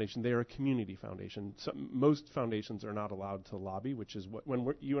main foundation. They are a community foundation. Most foundations are not allowed to lobby, which is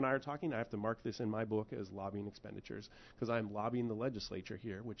when you and I are talking, I have to mark this in my book as lobbying expenditures because I'm lobbying the legislature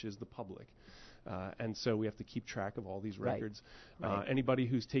here, which is the public. And so we have to keep track of all these records. Right. Anybody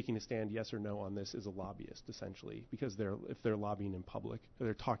who's taking a stand, yes or no, on this is a lobbyist, essentially, because if they're lobbying in public,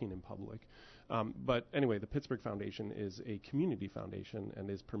 they're talking in public. But anyway, the Pittsburgh Foundation is a community foundation and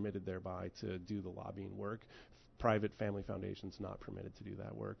is permitted thereby to do the lobbying work. Private family foundations not permitted to do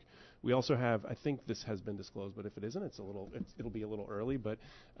that work. We also have, I think this has been disclosed, but if it isn't, it'll be a little early. But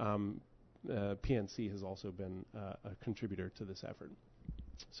PNC has also been a contributor to this effort,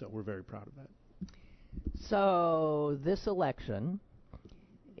 so we're very proud of that. So this election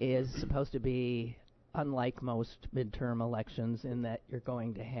is supposed to be unlike most midterm elections in that you're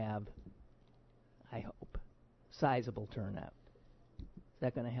going to have, I hope, sizable turnout. Is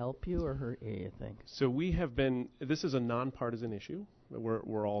that going to help you or hurt you, you think? So this is a nonpartisan issue.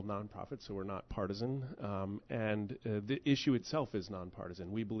 We're all nonprofits, so we're not partisan. And the issue itself is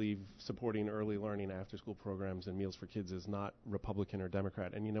nonpartisan. We believe supporting early learning after-school programs and Meals for Kids is not Republican or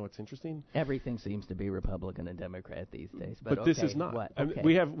Democrat. And you know what's interesting? Everything seems to be Republican and Democrat these days. But this is not. What? I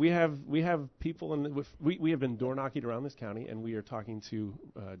mean, we have people we have been door knocking around this county, and we are talking to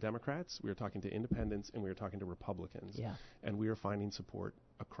Democrats, we are talking to independents, and we are talking to Republicans. Yeah. And we are finding support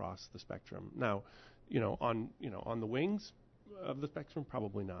across the spectrum. Now, on the wings of the spectrum,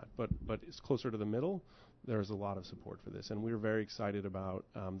 probably not, but it's closer to the middle. There's a lot of support for this, and we're very excited about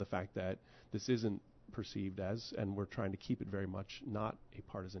the fact that this isn't perceived as, and we're trying to keep it very much not a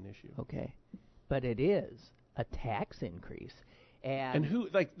partisan issue. Okay, but it is a tax increase, and who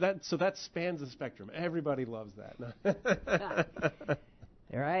like that? So that spans the spectrum. Everybody loves that.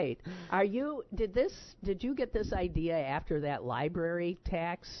 Right. Did you get this idea after that library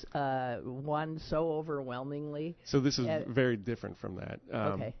tax won so overwhelmingly? So this is very different from that.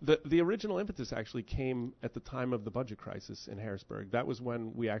 Okay. The original impetus actually came at the time of the budget crisis in Harrisburg. That was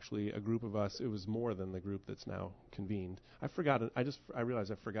when a group of us, it was more than the group that's now convened. I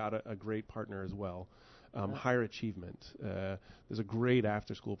realized I forgot a great partner as well. Higher Achievement. There's a great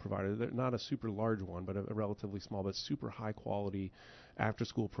after-school provider. They're not a super large one, but a relatively small, but super high-quality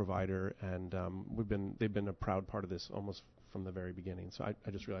after-school provider, and they've been a proud part of this almost from the very beginning. So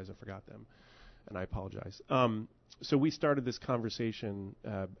I just realized I forgot them, and I apologize. So we started this conversation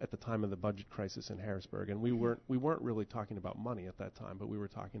at the time of the budget crisis in Harrisburg, and we weren't really talking about money at that time, but we were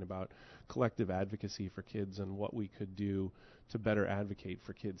talking about collective advocacy for kids and what we could do to better advocate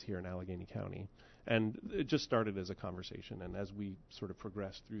for kids here in Allegheny County. And it just started as a conversation, and as we sort of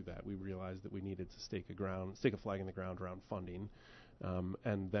progressed through that, we realized that we needed to stake a flag in the ground around funding,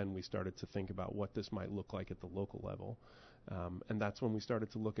 and then we started to think about what this might look like at the local level. And that's when we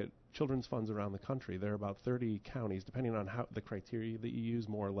started to look at children's funds around the country. There are about 30 counties, depending on how the criteria that you use,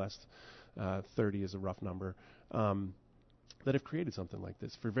 more or less 30 is a rough number, that have created something like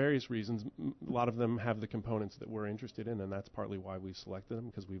this for various reasons. A lot of them have the components that we're interested in, and that's partly why we selected them,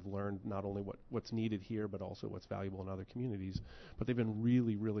 because we've learned not only what's needed here, but also what's valuable in other communities. But they've been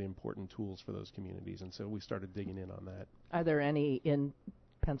really, really important tools for those communities, and so we started digging in on that. Are there any in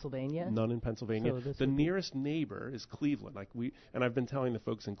Pennsylvania? None in Pennsylvania. So the nearest neighbor is Cleveland. And I've been telling the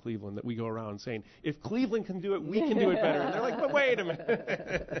folks in Cleveland that we go around saying, if Cleveland can do it, we can do it better. And they're like, but wait a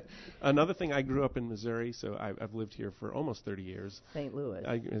minute. Another thing, I grew up in Missouri, so I've lived here for almost 30 years. St. Louis.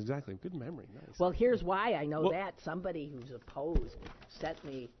 Exactly. Good memory. Nice. Well, here's why I know that. Somebody who's opposed sent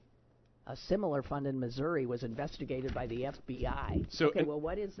me a similar fund in Missouri was investigated by the FBI. So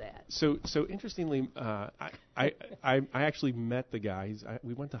what is that? So interestingly, I actually met the guy.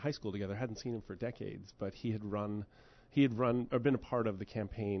 We went to high school together. I hadn't seen him for decades, but he had run or been a part of the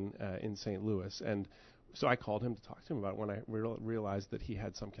campaign in St. Louis, and so I called him to talk to him about it when I realized that he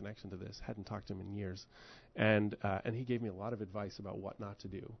had some connection to this. Hadn't talked to him in years, and he gave me a lot of advice about what not to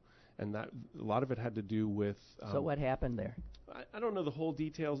do. And that a lot of it had to do with... so what happened there? I don't know the whole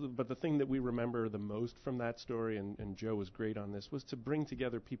details, but the thing that we remember the most from that story, and Joe was great on this, was to bring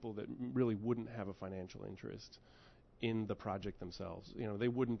together people that really wouldn't have a financial interest in the project themselves. They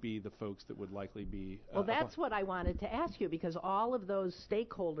wouldn't be the folks that would likely be... Well, that's what I wanted to ask you, because all of those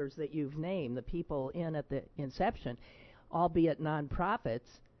stakeholders that you've named, the people in at the inception, albeit nonprofits,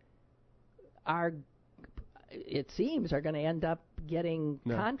 it seems, are going to end up getting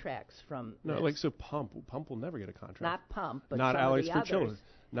contracts from this. So Pump will never get a contract. Not Pump, but not some Allies of the for others. Children.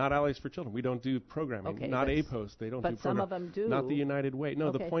 Not Allies for Children. We don't do programming. Okay, not APOST. They don't do but some of them do. Not the United Way. No,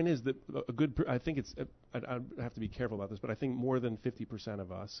 Okay. the point is that a good. I think it's. I have to be careful about this, but I think more than 50%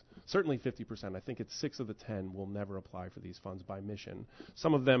 of us, certainly 50%, I think it's 6 of the 10 will never apply for these funds by mission.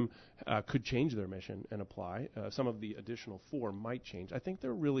 Some of them could change their mission and apply. Some of the additional 4 might change. I think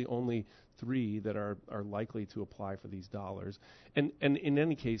there are really only 3 that are likely to apply for these dollars. And in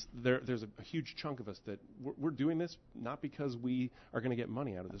any case, there's a huge chunk of us that we're doing this not because we are going to get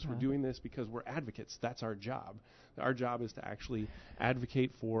money out of this. We're doing this because we're advocates. That's our job. Our job is to actually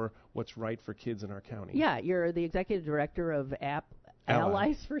advocate for what's right for kids in our county. Yeah, you're the executive director of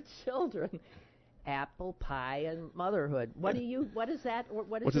Allies for Children, Apple Pie and Motherhood. What is that?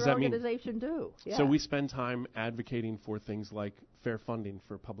 What does your organization do? Yeah. So we spend time advocating for things like fair funding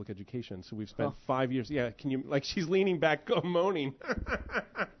for public education. So we've spent 5 years. Yeah, can you, like, she's leaning back moaning.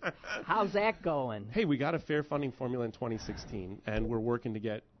 How's that going? Hey, we got a fair funding formula in 2016, and we're working to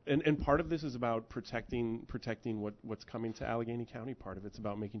get. And part of this is about protecting what's coming to Allegheny County. Part of it's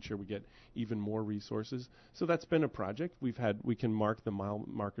about making sure we get even more resources. So that's been a project. We can mark the mile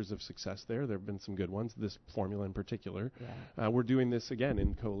markers of success there. There have been some good ones, this formula in particular. Yeah. We're doing this, again,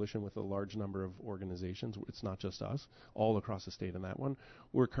 in coalition with a large number of organizations. It's not just us, all across the state in that one.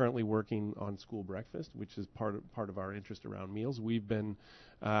 We're currently working on school breakfast, which is part of our interest around meals. We've been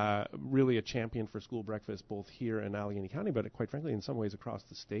really a champion for school breakfast both here in Allegheny County, but quite frankly, in some ways across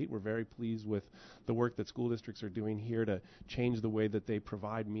the state. We're very pleased with the work that school districts are doing here to change the way that they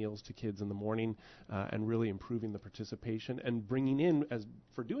provide meals to kids in the morning and really improving the participation and bringing in,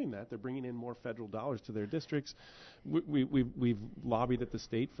 for doing that, they're bringing in more federal dollars to their districts. We've lobbied at the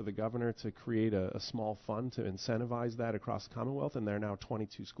state for the governor to create a small fund to incentivize that across the Commonwealth, and there are now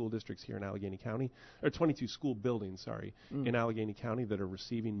 22 school districts here in Allegheny County, or 22 school buildings, in Allegheny County that are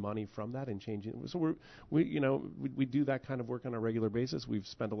receiving money from that and changing. So we do that kind of work on a regular basis. We've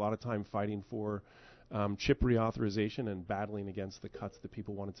spent a lot of time fighting for CHIP reauthorization and battling against the cuts that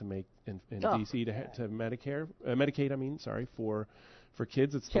people wanted to make in D.C. to Medicaid. For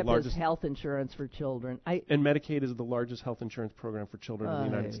kids. It's CHIP the largest is health insurance for children. And Medicaid is the largest health insurance program for children in the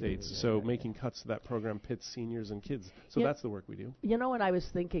United States. So making cuts to that program pits seniors and kids. So that's the work we do. You know what I was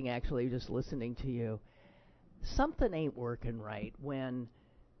thinking, actually, just listening to you? Something ain't working right when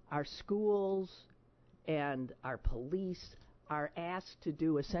our schools and our police are asked to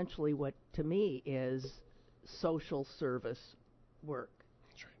do essentially what, to me, is social service work.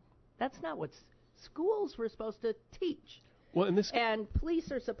 That's right. That's not what schools were supposed to teach. Well, and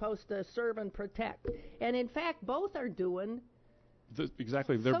police are supposed to serve and protect. And in fact, both are doing...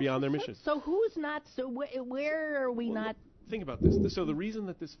 Exactly. They're beyond their mission. So who's not... So where are we not... Think about this. So the reason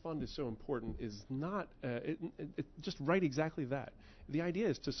that this fund is so important is not... just right exactly that. The idea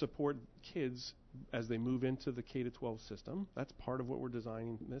is to support kids as they move into the K-12 system. That's part of what we're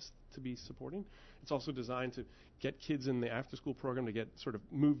designing this to be supporting. It's also designed to get kids in the after-school program to get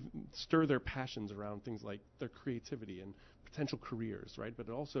stir their passions around things like their creativity and potential careers, right? But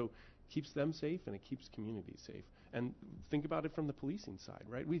it also keeps them safe and it keeps communities safe. And think about it from the policing side,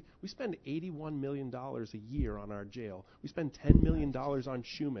 right? We spend $81 million a year on our jail. We spend $10 million on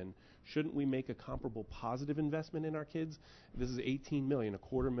Schumann. Shouldn't we make a comparable positive investment in our kids? This is $18 million,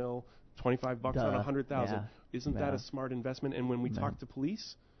 $250,000, $25 on $100,000. Yeah. Isn't that a smart investment? And when we talk to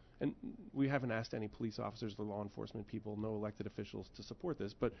police, and we haven't asked any police officers or law enforcement people, no elected officials, to support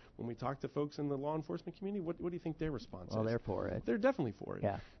this, but when we talk to folks in the law enforcement community, what do you think their response is? Well, they're for it. They're definitely for it.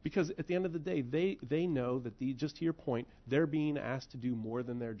 Yeah. Because at the end of the day, they know that, just to your point, they're being asked to do more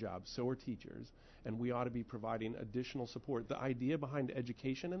than their job. So are teachers. And we ought to be providing additional support. The idea behind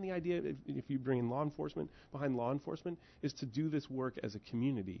education and the idea, if you bring in law enforcement, behind law enforcement, is to do this work as a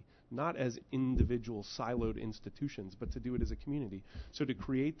community, not as individual siloed institutions, but to do it as a community. So to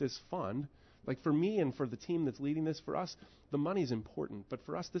create this fund, like for me and for the team that's leading this, for us, the money's important, but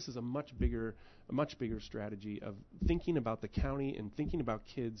for us, this is a much bigger strategy of thinking about the county and thinking about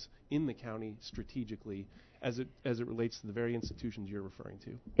kids in the county strategically as it relates to the very institutions you're referring to.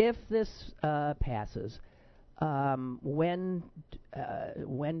 If this passes, when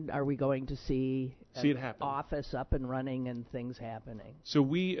are we going to see it happen? Office up and running and things happening? So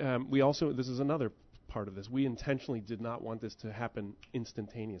we also, this is another part of this. We intentionally did not want this to happen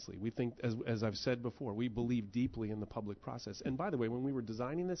instantaneously. We think, as I've said before, we believe deeply in the public process. And by the way, when we were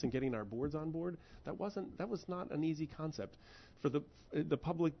designing this and getting our boards on board, that was not an easy concept. For the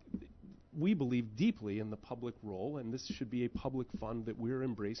public, we believe deeply in the public role, and this should be a public fund that we're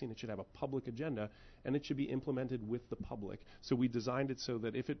embracing. It should have a public agenda, and it should be implemented with the public. So we designed it so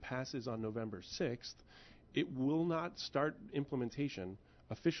that if it passes on November 6th, it will not start implementation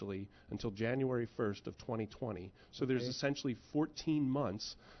officially until January 1st of 2020. So there's essentially 14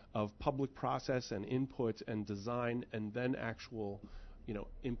 months of public process and input and design and then actual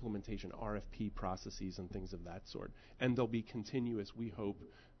implementation, RFP processes and things of that sort. And there'll be continuous, we hope,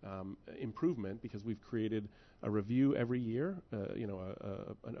 improvement because we've created a review every year,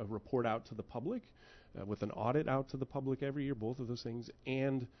 a report out to the public with an audit out to the public every year, both of those things,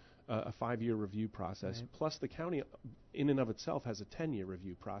 and a 5-year review process. Right. Plus the county in and of itself has a 10-year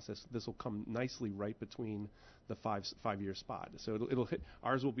review process. This will come nicely right between the five-year spot. So it'll hit,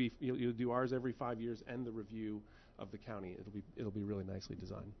 ours will be, you'll do ours every 5 years and the review of the county. It'll be really nicely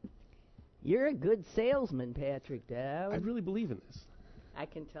designed. You're a good salesman, Patrick Dowd. I really believe in this. I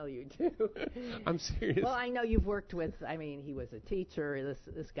can tell you too. I'm serious. Well, I know you've worked with. I mean, he was a teacher.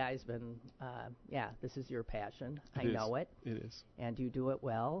 This guy's been. This is your passion. I know it. It is. And you do it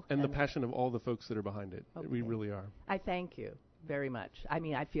well. And the passion of all the folks that are behind it. Okay. We really are. I thank you very much. I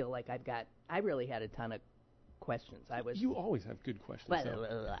mean, I feel like I really had a ton of questions. You always have good questions.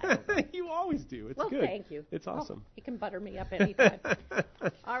 But, you always do. It's good. Well, thank you. It's awesome. You can butter me up anytime.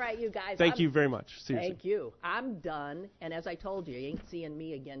 All right, you guys. Thank you very much. Seriously. Thank you. I'm done. And as I told you, you ain't seeing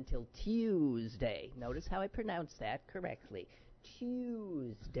me again till Tuesday. Notice how I pronounced that correctly.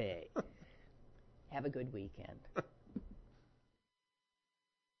 Tuesday. Have a good weekend.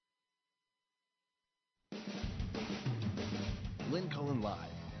 Lynn Cullen Live,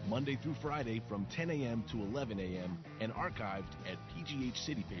 Monday through Friday from 10 a.m. to 11 a.m. and archived at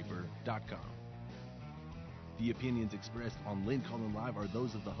pghcitypaper.com. The opinions expressed on Lynn Cullen Live are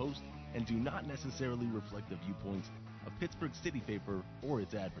those of the host and do not necessarily reflect the viewpoints of Pittsburgh City Paper or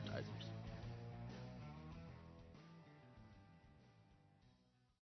its advertisers.